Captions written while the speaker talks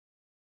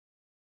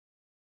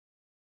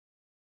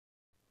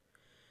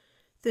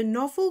The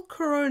novel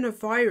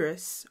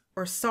coronavirus,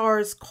 or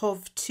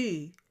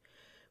SARS-CoV-2,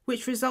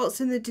 which results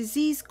in the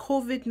disease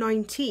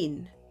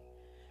Covid-19,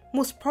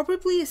 most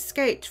probably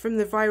escaped from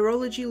the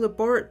virology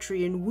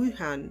laboratory in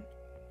Wuhan,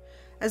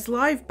 as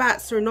live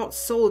bats are not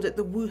sold at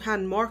the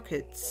Wuhan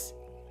markets,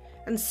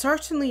 and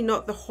certainly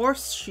not the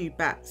horseshoe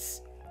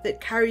bats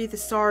that carry the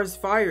SARS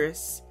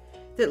virus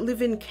that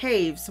live in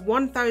caves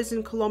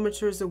 1,000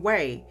 kilometers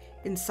away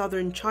in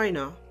southern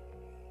China.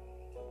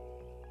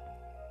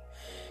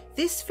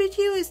 This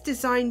video is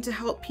designed to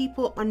help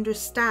people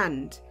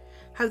understand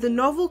how the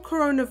novel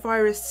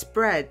coronavirus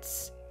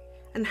spreads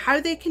and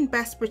how they can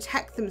best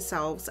protect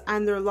themselves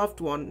and their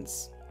loved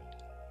ones.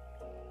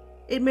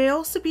 It may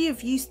also be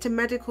of use to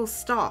medical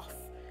staff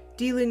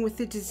dealing with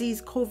the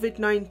disease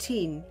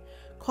Covid-19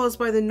 caused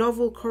by the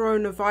novel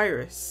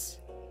coronavirus.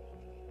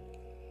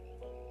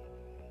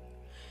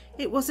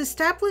 It was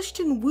established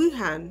in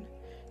Wuhan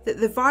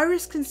that the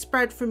virus can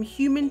spread from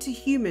human to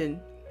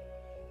human,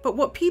 but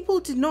what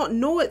people did not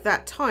know at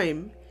that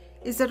time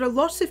is that a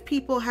lot of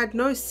people had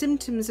no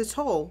symptoms at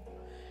all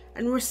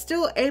and were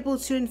still able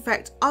to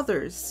infect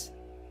others.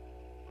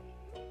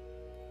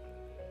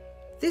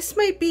 This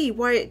may be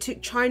why it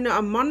took China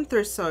a month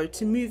or so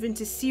to move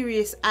into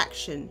serious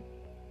action.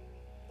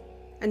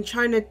 And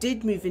China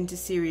did move into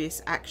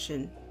serious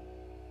action.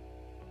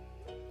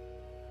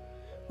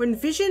 When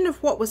vision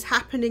of what was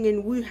happening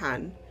in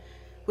Wuhan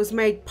was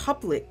made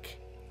public,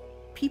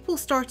 people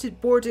started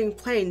boarding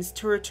planes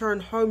to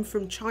return home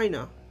from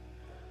China,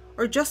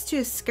 or just to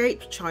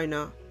escape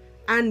China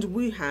and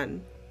Wuhan,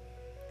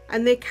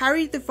 and they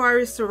carried the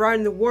virus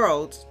around the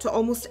world to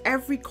almost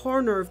every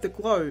corner of the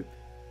globe.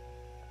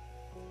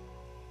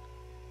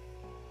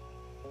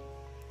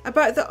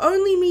 About the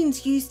only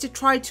means used to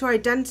try to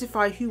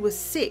identify who was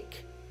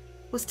sick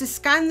was to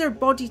scan their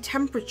body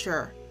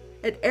temperature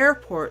at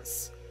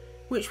airports,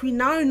 which we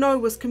now know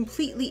was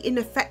completely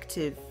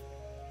ineffective,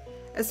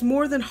 as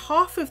more than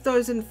half of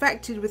those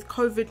infected with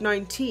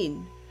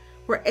Covid-19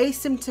 were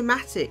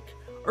asymptomatic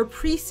or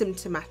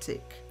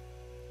pre-symptomatic.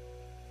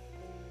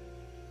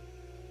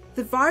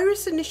 The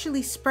virus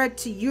initially spread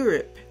to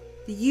Europe,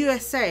 the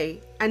USA,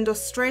 and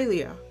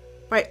Australia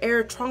by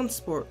air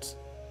transport.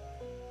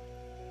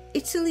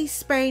 Italy,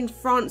 Spain,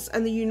 France,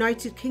 and the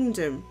United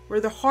Kingdom were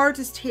the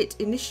hardest hit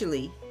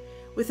initially,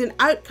 with an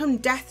outcome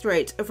death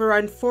rate of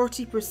around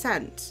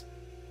 40%.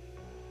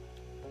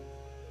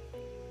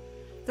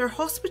 Their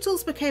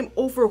hospitals became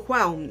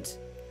overwhelmed,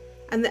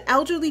 and the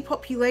elderly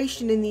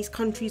population in these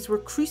countries were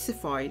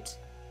crucified.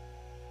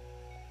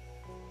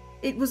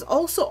 It was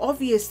also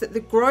obvious that the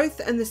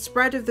growth and the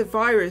spread of the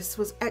virus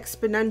was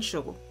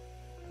exponential,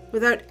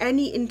 without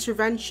any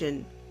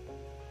intervention,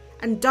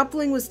 and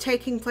doubling was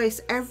taking place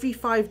every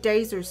 5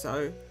 days or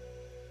so.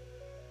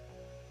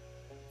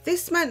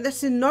 This meant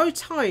that in no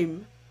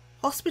time,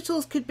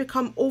 hospitals could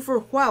become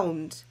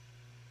overwhelmed,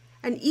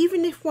 and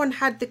even if one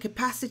had the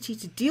capacity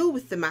to deal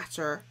with the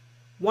matter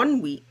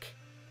 1 week,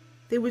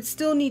 they would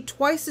still need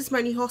twice as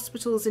many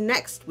hospitals the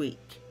next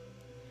week,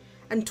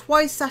 and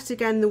twice that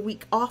again the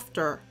week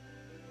after.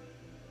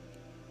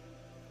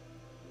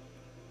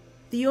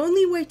 The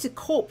only way to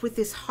cope with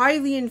this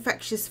highly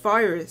infectious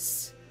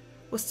virus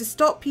was to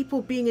stop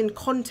people being in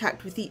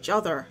contact with each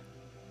other,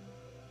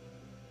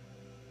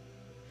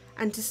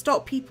 and to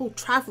stop people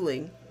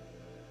travelling.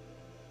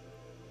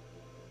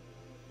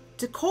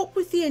 To cope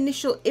with the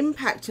initial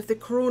impact of the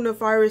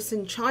coronavirus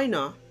in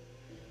China,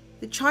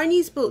 the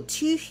Chinese built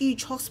 2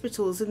 huge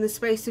hospitals in the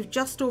space of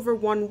just over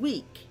 1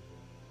 week,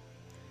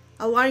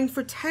 allowing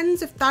for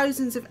tens of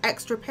thousands of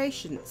extra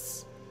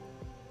patients.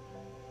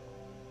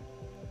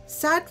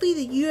 Sadly,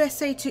 the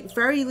USA took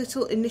very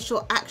little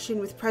initial action,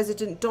 with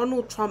President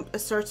Donald Trump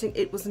asserting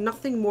it was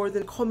nothing more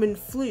than common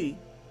flu,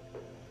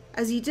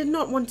 as he did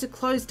not want to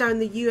close down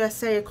the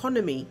USA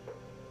economy.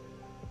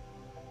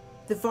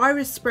 The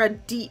virus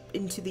spread deep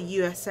into the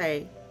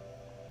USA.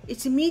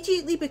 It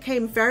immediately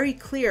became very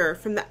clear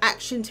from the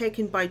action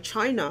taken by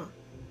China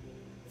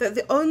that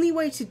the only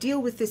way to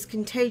deal with this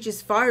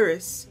contagious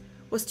virus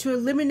was to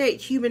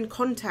eliminate human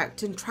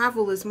contact and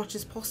travel as much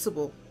as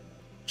possible.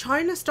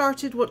 China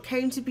started what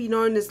came to be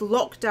known as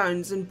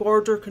lockdowns and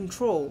border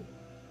control.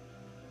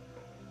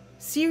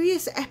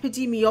 Serious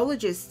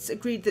epidemiologists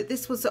agreed that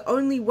this was the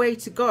only way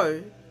to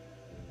go,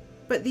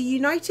 but the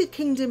United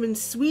Kingdom and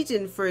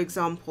Sweden, for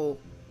example,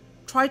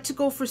 tried to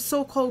go for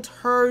so-called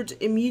herd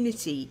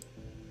immunity.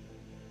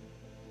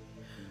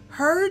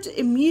 Herd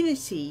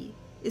immunity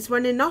is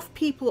when enough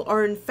people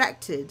are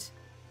infected,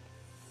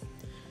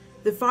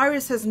 the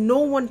virus has no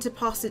one to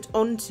pass it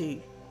on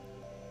to.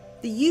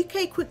 The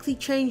UK quickly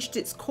changed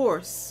its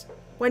course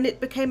when it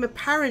became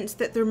apparent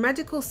that their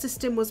medical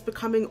system was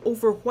becoming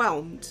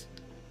overwhelmed.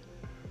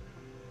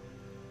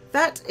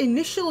 That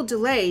initial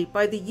delay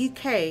by the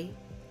UK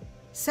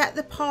set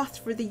the path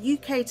for the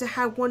UK to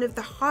have one of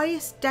the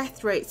highest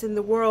death rates in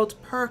the world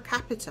per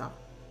capita.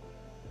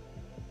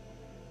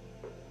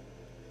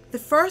 The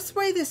first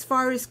way this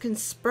virus can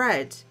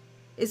spread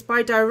is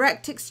by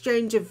direct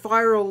exchange of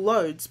viral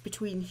loads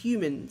between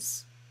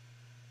humans.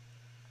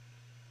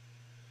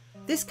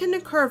 This can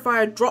occur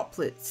via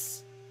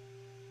droplets.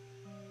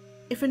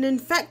 If an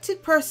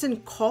infected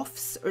person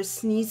coughs or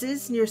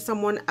sneezes near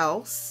someone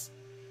else,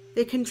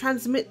 they can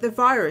transmit the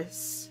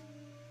virus.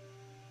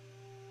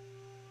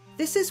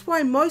 This is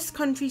why most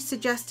countries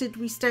suggested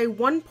we stay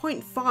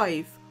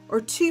 1.5 or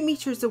 2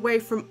 meters away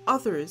from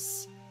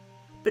others,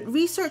 but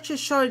research has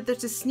showed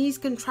that a sneeze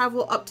can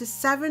travel up to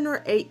 7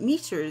 or 8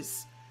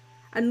 meters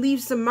and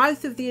leaves the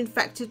mouth of the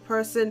infected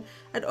person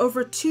at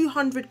over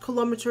 200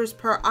 kilometers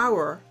per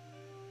hour.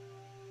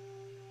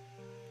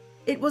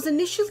 It was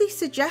initially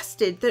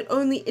suggested that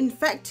only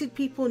infected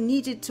people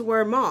needed to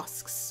wear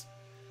masks,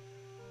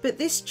 but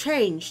this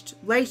changed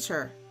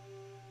later.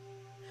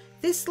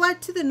 This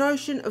led to the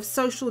notion of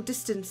social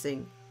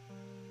distancing.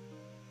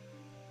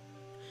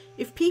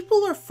 If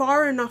people are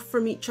far enough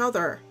from each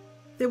other,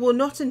 they will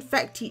not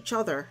infect each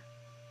other.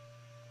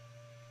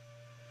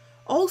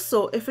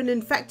 Also, if an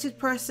infected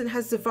person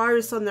has the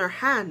virus on their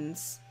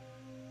hands,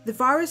 the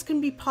virus can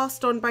be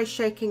passed on by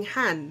shaking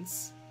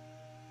hands.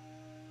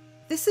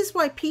 This is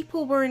why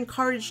people were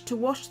encouraged to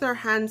wash their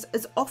hands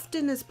as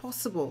often as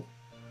possible,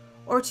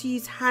 or to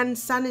use hand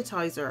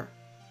sanitizer.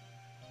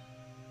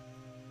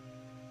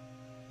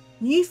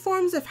 New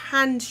forms of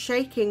hand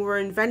shaking were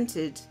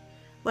invented,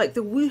 like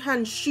the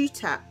Wuhan shoe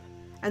tap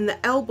and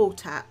the elbow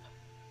tap.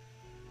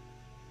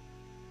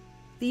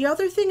 The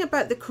other thing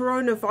about the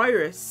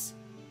coronavirus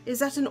is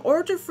that in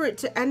order for it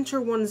to enter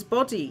one's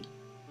body,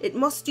 it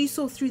must do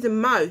so through the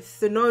mouth,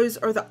 the nose,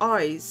 or the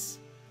eyes.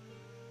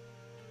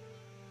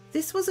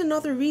 This was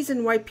another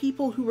reason why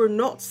people who were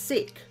not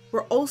sick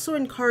were also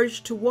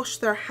encouraged to wash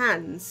their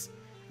hands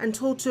and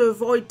told to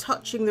avoid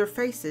touching their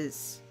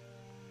faces.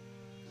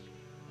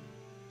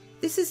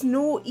 This is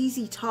no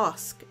easy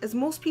task, as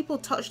most people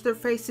touch their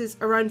faces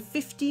around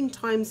 15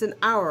 times an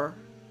hour.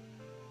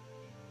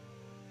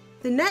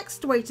 The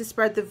next way to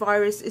spread the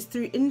virus is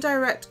through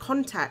indirect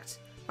contact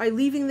by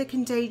leaving the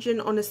contagion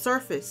on a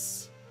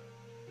surface.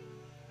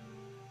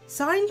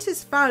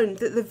 Scientists found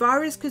that the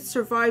virus could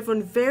survive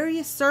on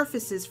various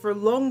surfaces for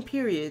long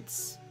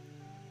periods.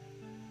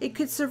 It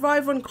could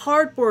survive on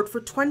cardboard for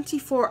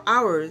 24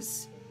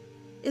 hours,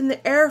 in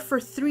the air for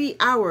 3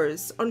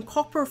 hours, on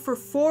copper for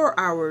 4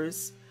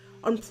 hours,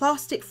 on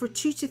plastic for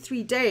 2 to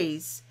 3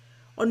 days,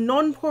 on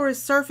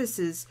non-porous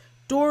surfaces,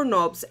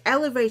 doorknobs,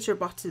 elevator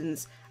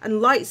buttons,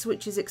 and light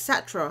switches,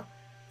 etc.,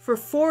 for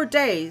 4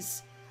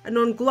 days, and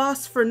on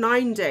glass for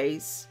 9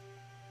 days.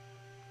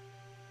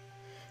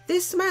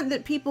 This meant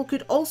that people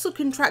could also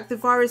contract the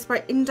virus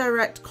by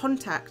indirect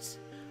contact.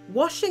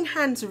 Washing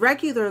hands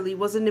regularly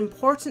was an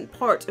important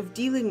part of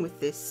dealing with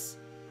this.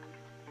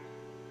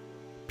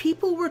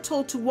 People were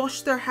told to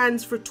wash their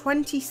hands for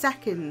 20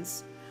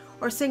 seconds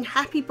or sing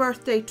happy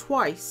birthday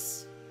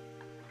twice.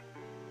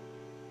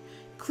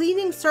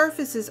 Cleaning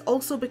surfaces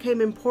also became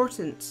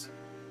important.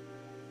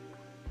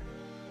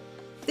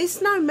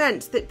 This now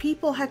meant that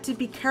people had to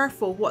be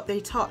careful what they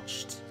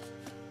touched.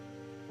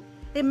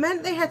 It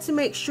meant they had to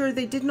make sure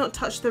they did not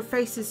touch their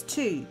faces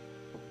too.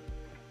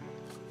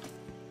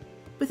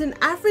 With an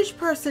average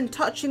person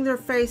touching their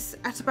face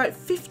at about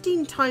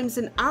 15 times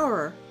an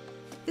hour,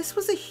 this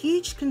was a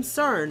huge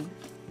concern.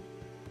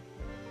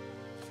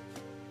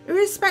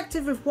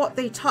 Irrespective of what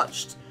they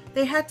touched,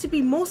 they had to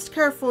be most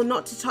careful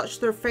not to touch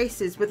their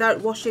faces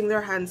without washing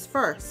their hands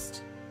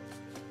first.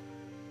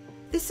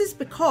 This is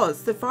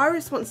because the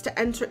virus wants to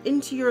enter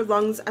into your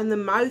lungs, and the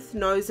mouth,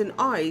 nose, and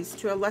eyes,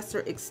 to a lesser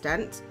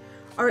extent,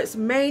 are its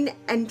main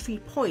entry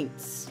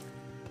points.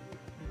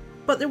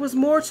 But there was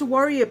more to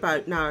worry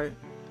about now,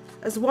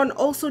 as one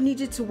also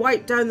needed to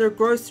wipe down their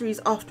groceries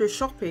after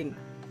shopping,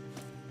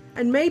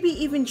 and maybe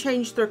even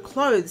change their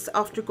clothes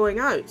after going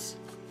out,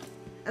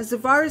 as the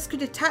virus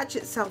could attach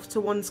itself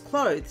to one's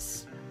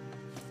clothes.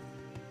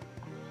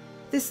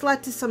 This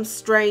led to some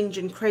strange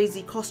and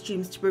crazy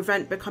costumes to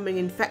prevent becoming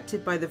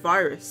infected by the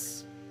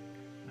virus.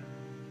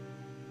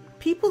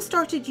 People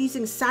started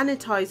using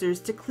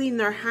sanitizers to clean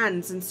their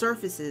hands and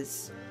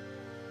surfaces.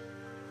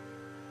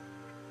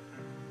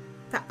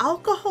 The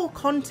alcohol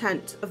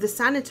content of the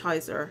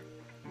sanitizer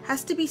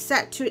has to be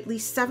set to at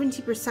least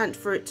 70%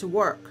 for it to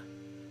work.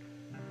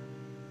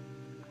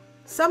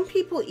 Some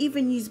people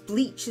even use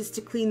bleaches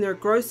to clean their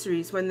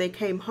groceries when they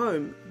came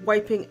home,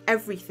 wiping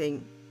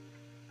everything.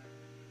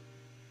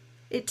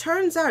 It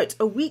turns out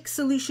a weak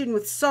solution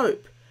with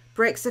soap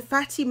breaks the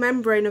fatty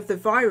membrane of the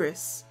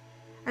virus,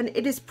 and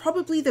it is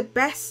probably the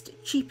best,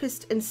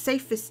 cheapest, and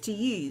safest to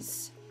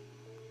use.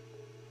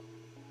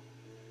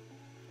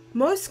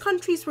 Most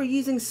countries were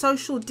using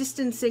social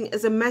distancing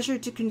as a measure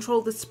to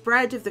control the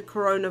spread of the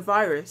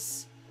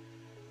coronavirus,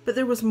 but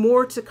there was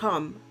more to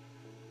come,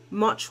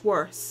 much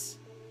worse.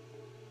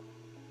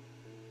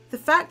 The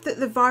fact that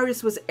the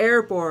virus was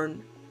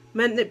airborne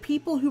meant that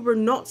people who were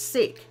not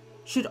sick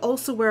should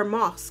also wear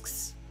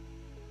masks.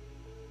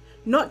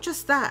 Not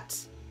just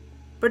that,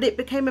 but it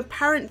became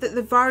apparent that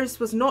the virus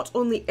was not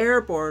only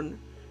airborne,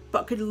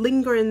 but could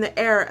linger in the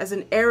air as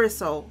an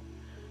aerosol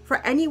for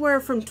anywhere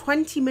from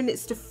 20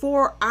 minutes to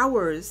 4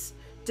 hours,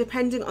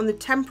 depending on the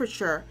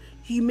temperature,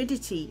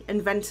 humidity,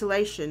 and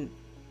ventilation.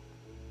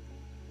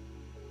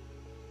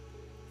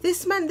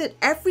 This meant that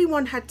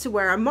everyone had to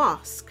wear a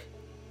mask,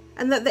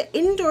 and that the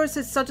indoors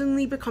had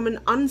suddenly become an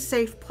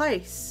unsafe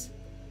place.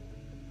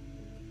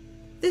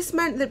 This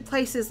meant that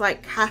places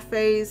like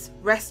cafes,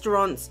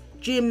 restaurants,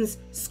 gyms,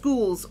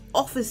 schools,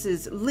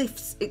 offices,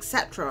 lifts,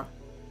 etc.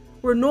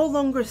 were no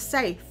longer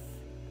safe.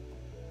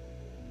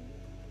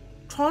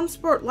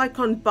 Transport like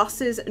on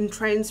buses and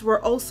trains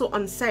were also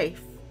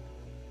unsafe,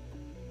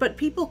 but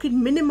people could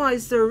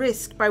minimize their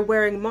risk by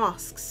wearing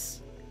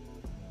masks.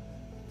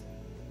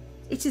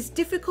 It is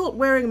difficult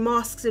wearing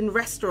masks in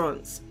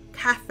restaurants,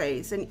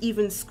 cafes, and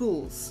even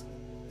schools.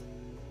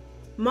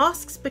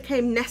 Masks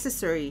became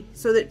necessary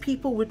so that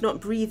people would not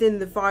breathe in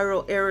the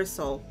viral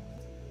aerosol.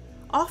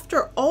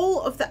 After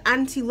all of the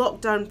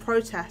anti-lockdown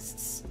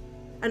protests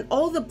and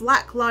all the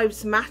Black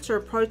Lives Matter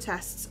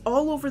protests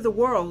all over the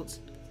world,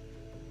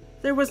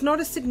 there was not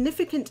a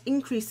significant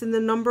increase in the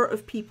number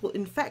of people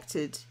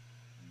infected.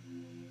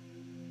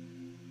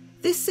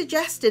 This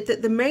suggested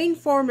that the main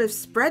form of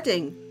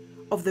spreading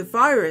of the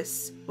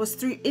virus was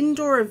through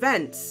indoor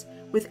events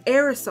with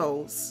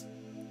aerosols.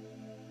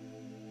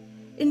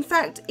 In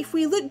fact, if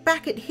we look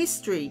back at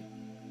history,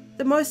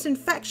 the most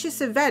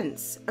infectious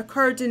events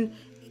occurred in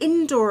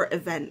indoor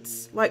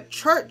events like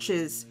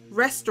churches,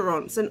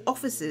 restaurants, and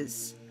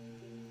offices.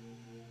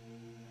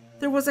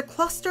 There was a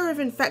cluster of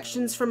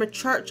infections from a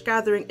church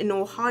gathering in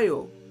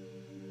Ohio.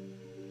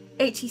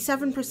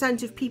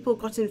 87% of people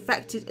got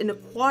infected in a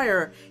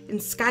choir in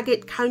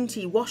Skagit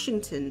County,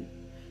 Washington,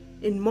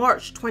 in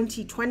March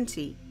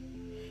 2020.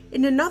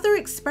 In another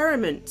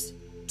experiment,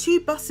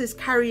 2 buses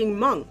carrying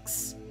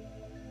monks.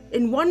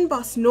 In one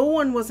bus, no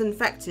one was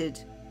infected,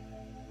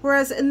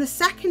 whereas in the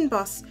second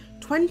bus,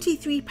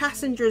 23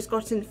 passengers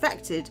got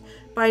infected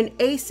by an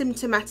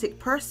asymptomatic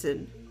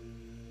person.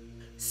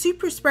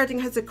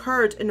 Superspreading has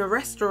occurred in a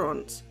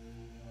restaurant.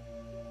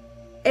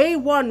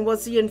 A1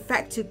 was the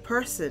infected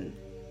person.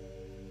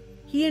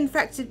 He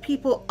infected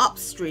people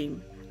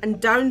upstream and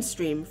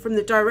downstream from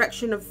the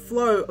direction of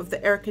flow of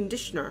the air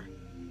conditioner.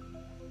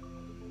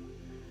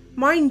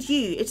 Mind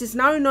you, it is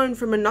now known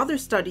from another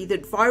study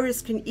that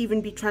virus can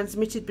even be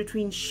transmitted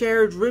between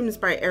shared rooms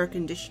by air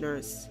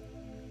conditioners.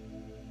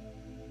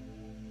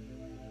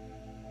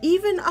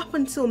 Even up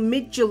until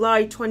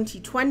mid-July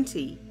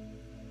 2020,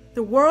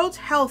 the World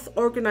Health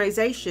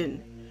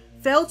Organization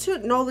failed to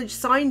acknowledge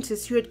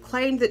scientists who had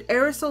claimed that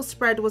aerosol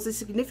spread was a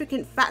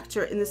significant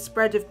factor in the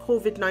spread of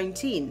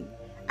Covid-19,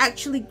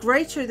 actually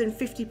greater than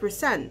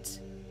 50%,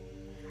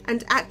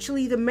 and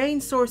actually the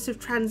main source of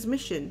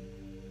transmission.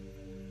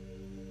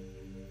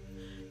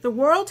 The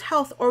World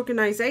Health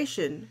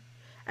Organization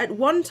at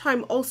one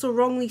time also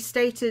wrongly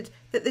stated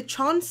that the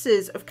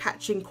chances of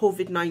catching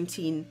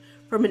Covid-19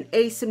 from an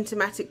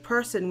asymptomatic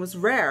person was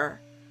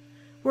rare,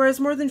 whereas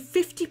more than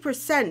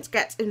 50%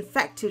 get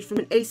infected from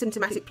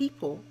asymptomatic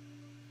people.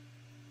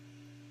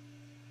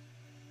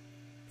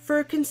 For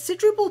a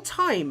considerable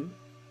time,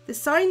 the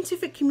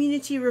scientific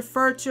community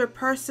referred to a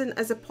person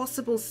as a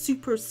possible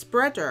super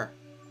spreader.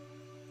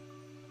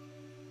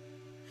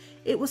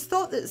 It was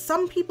thought that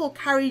some people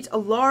carried a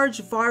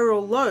large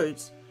viral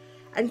load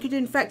and could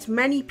infect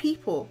many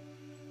people,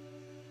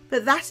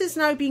 but that is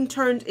now being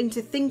turned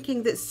into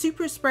thinking that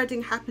super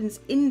spreading happens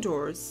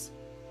indoors.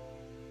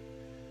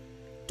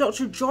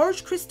 Dr.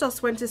 George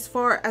Christos went as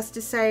far as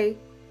to say,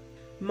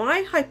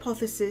 "My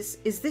hypothesis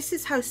is this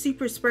is how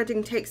super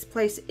spreading takes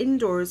place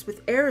indoors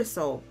with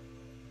aerosol.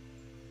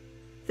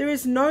 There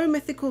is no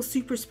mythical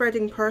super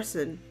spreading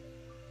person.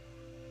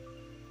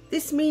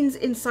 This means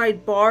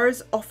inside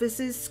bars,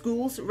 offices,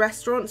 schools,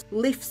 restaurants,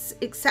 lifts,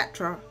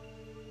 etc.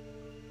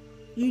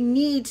 You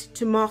need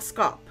to mask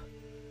up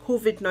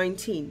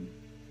Covid-19.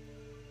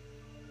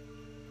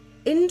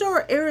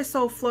 Indoor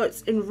aerosol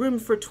floats in room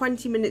for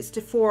 20 minutes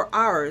to 4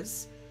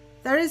 hours.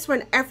 That is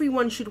when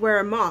everyone should wear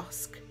a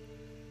mask.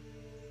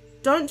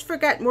 Don't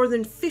forget more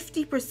than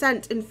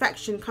 50%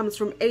 infection comes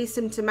from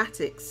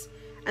asymptomatics,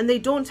 and they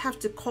don't have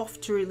to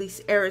cough to release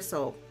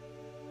aerosol.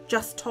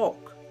 Just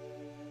talk."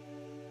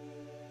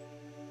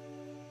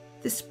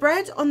 The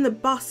spread on the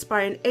bus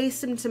by an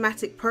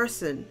asymptomatic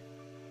person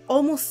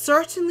almost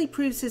certainly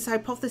proves his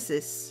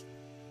hypothesis.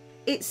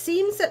 It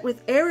seems that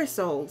with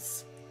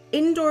aerosols,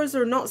 indoors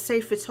are not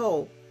safe at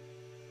all.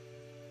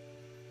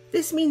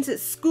 This means that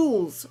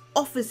schools,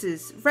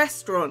 offices,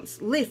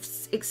 restaurants,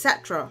 lifts,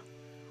 etc.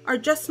 are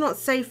just not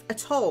safe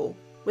at all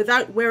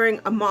without wearing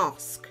a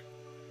mask.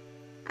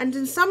 And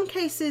in some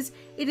cases,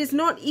 it is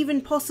not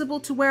even possible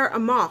to wear a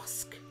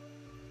mask.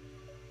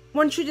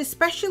 One should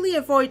especially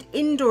avoid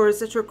indoors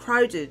that are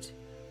crowded,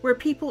 where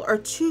people are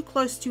too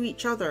close to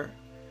each other.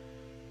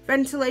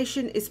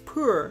 Ventilation is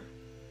poor.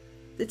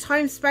 The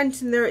time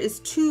spent in there is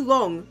too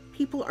long.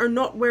 People are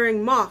not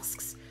wearing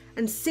masks,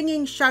 and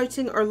singing,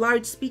 shouting, or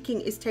loud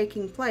speaking is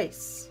taking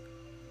place.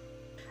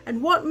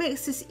 And what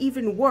makes this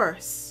even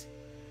worse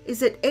is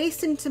that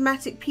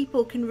asymptomatic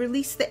people can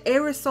release the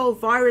aerosol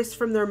virus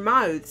from their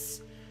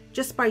mouths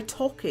just by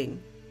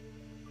talking.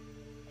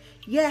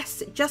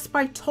 Yes, just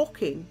by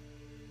talking.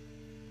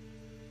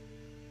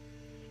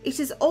 It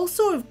is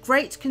also of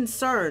great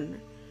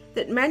concern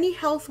that many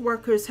health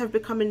workers have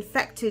become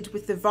infected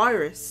with the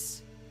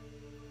virus.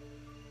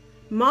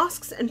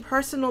 Masks and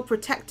personal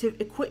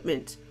protective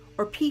equipment,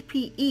 or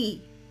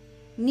PPE,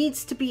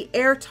 needs to be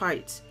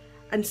airtight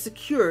and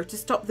secure to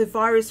stop the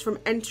virus from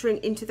entering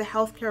into the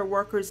healthcare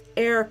workers'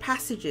 air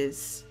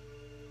passages.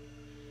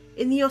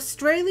 In the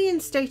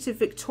Australian state of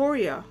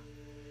Victoria,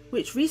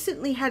 which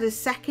recently had a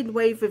second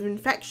wave of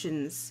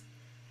infections,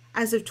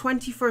 as of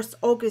 21st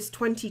August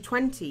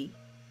 2020,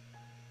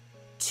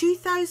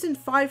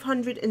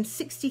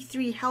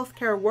 2,563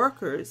 healthcare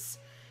workers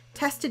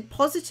tested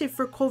positive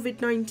for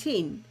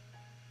Covid-19.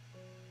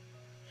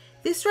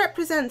 This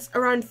represents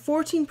around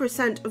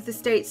 14% of the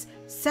state's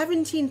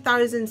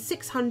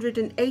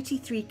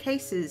 17,683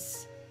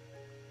 cases.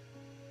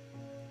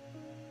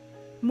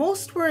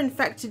 Most were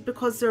infected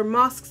because their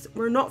masks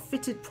were not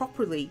fitted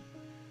properly,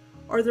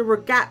 or there were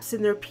gaps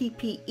in their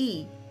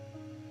PPE.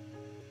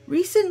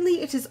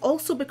 Recently, it has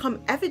also become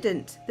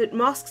evident that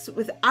masks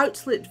with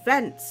outlet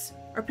vents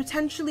are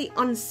potentially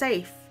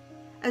unsafe,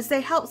 as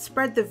they help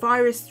spread the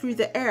virus through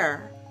the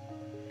air,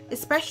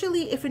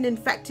 especially if an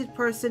infected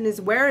person is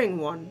wearing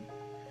one,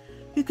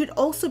 who could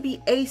also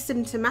be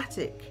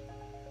asymptomatic.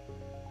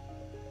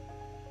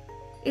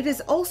 It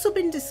has also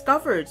been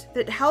discovered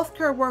that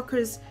healthcare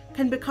workers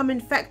can become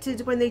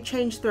infected when they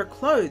change their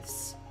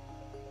clothes.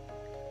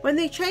 When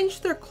they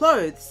change their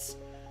clothes,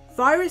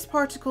 virus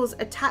particles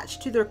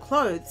attached to their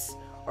clothes,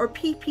 or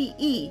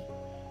PPE,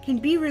 can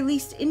be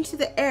released into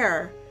the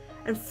air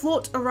and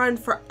float around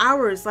for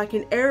hours like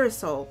an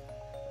aerosol.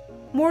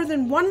 More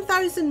than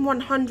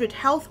 1,100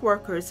 health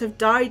workers have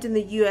died in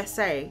the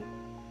USA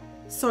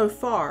so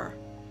far,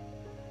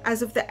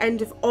 as of the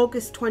end of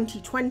August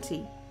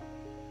 2020.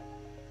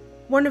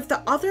 One of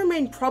the other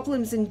main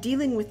problems in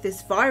dealing with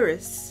this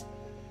virus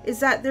is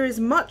that there is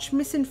much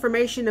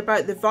misinformation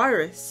about the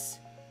virus.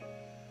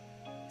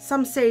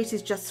 Some say it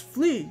is just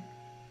flu,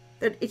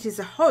 that it is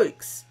a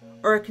hoax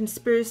or a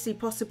conspiracy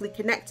possibly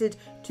connected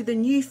to the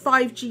new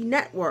 5G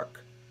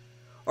network,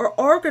 or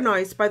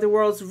organised by the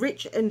world's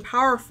rich and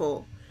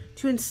powerful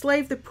to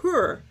enslave the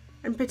poor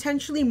and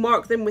potentially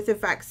mark them with a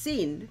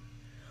vaccine,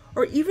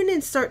 or even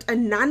insert a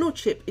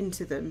nanochip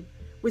into them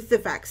with the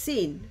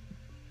vaccine,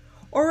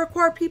 or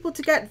require people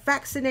to get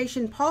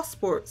vaccination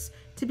passports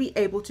to be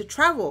able to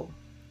travel.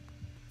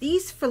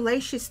 These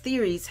fallacious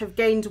theories have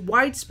gained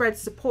widespread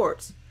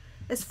support,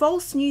 as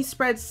false news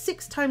spreads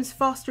 6 times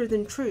faster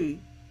than true.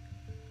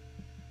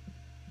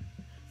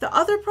 The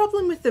other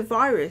problem with the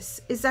virus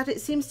is that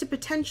it seems to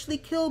potentially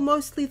kill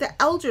mostly the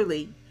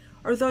elderly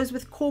or those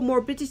with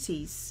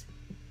comorbidities.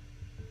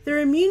 Their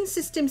immune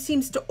system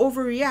seems to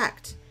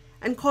overreact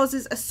and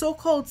causes a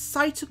so-called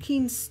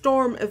cytokine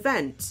storm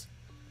event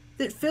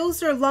that fills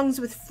their lungs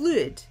with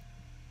fluid.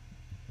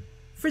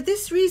 For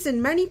this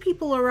reason, many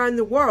people around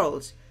the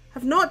world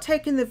have not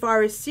taken the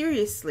virus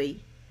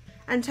seriously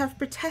and have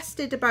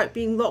protested about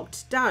being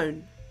locked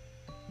down.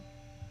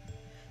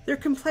 Their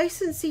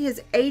complacency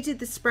has aided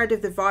the spread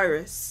of the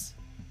virus.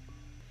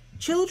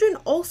 Children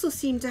also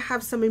seem to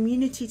have some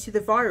immunity to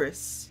the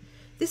virus.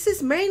 This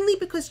is mainly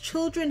because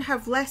children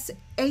have less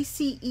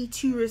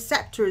ACE2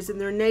 receptors in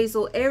their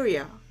nasal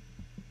area.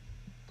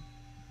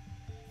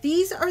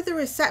 These are the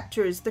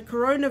receptors the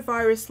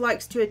coronavirus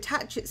likes to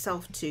attach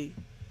itself to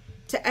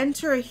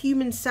enter a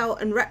human cell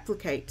and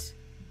replicate.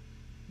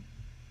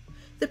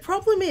 The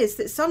problem is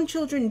that some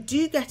children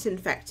do get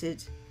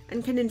infected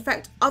and can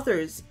infect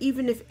others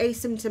even if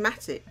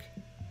asymptomatic.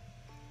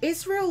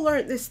 Israel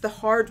learnt this the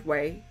hard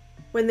way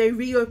when they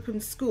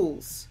reopened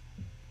schools.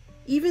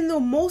 Even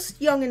though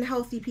most young and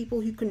healthy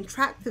people who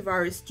contract the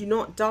virus do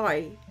not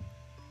die,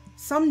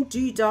 some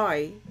do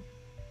die,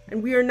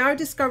 and we are now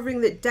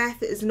discovering that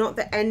death is not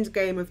the end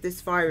game of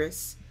this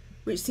virus,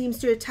 which seems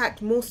to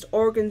attack most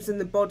organs in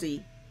the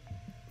body,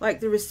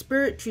 like the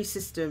respiratory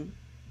system,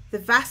 the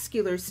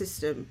vascular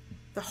system,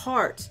 the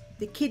heart,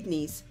 the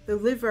kidneys, the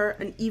liver,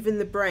 and even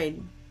the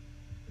brain.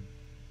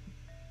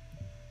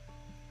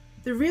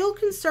 The real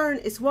concern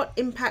is what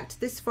impact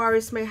this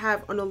virus may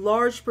have on a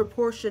large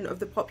proportion of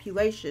the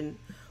population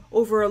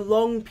over a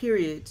long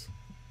period.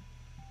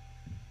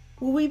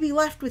 Will we be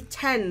left with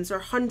tens or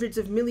hundreds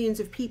of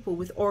millions of people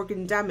with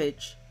organ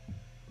damage?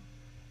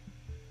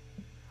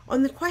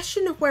 On the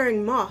question of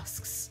wearing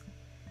masks,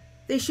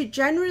 they should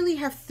generally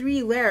have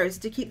 3 layers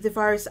to keep the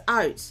virus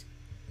out,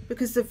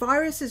 because the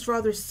virus is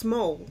rather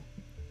small.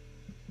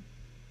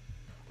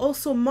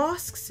 Also,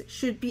 masks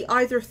should be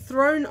either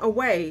thrown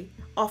away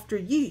after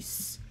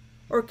use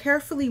or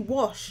carefully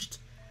washed,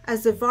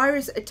 as the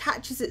virus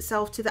attaches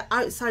itself to the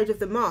outside of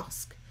the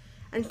mask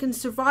and can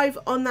survive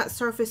on that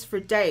surface for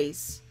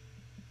days.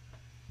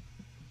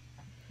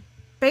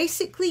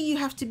 Basically, you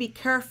have to be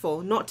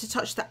careful not to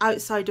touch the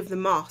outside of the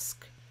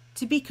mask.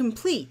 To be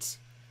complete,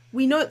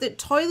 we note that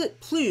toilet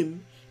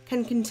plume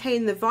can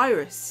contain the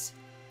virus,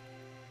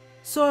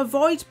 so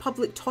avoid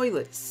public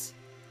toilets.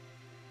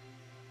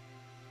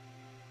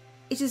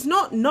 It is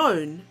not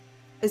known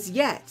as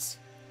yet,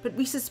 but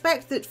we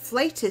suspect that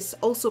flatus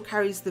also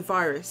carries the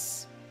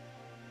virus.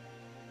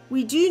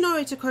 We do know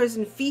it occurs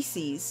in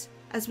feces,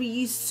 as we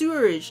use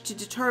sewerage to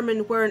determine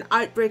where an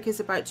outbreak is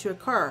about to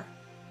occur.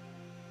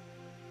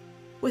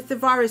 With the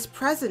virus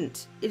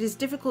present, it is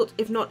difficult,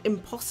 if not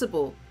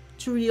impossible,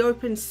 to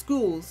reopen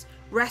schools,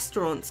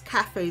 restaurants,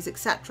 cafes,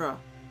 etc.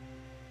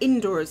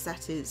 Indoors,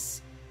 that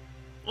is.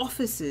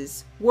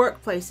 Offices,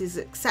 workplaces,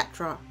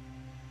 etc.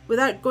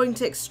 without going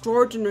to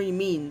extraordinary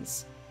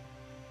means.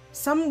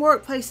 Some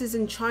workplaces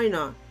in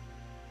China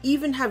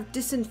even have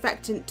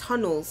disinfectant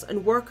tunnels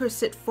and workers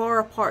sit far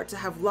apart to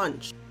have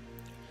lunch.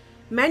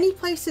 Many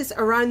places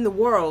around the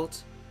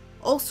world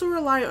also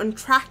rely on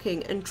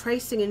tracking and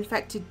tracing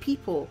infected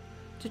people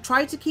to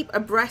try to keep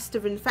abreast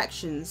of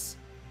infections.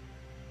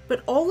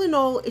 But all in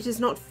all, it is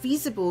not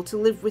feasible to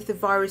live with the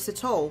virus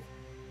at all.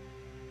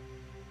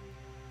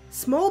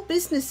 Small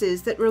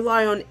businesses that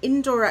rely on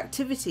indoor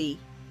activity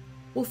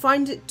will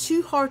find it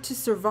too hard to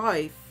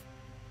survive.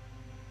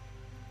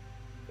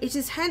 It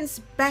is hence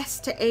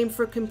best to aim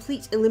for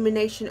complete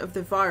elimination of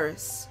the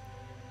virus,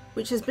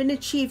 which has been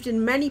achieved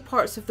in many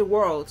parts of the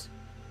world,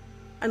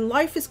 and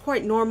life is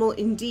quite normal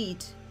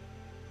indeed.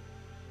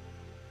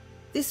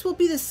 This will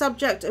be the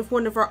subject of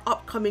one of our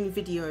upcoming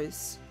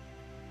videos.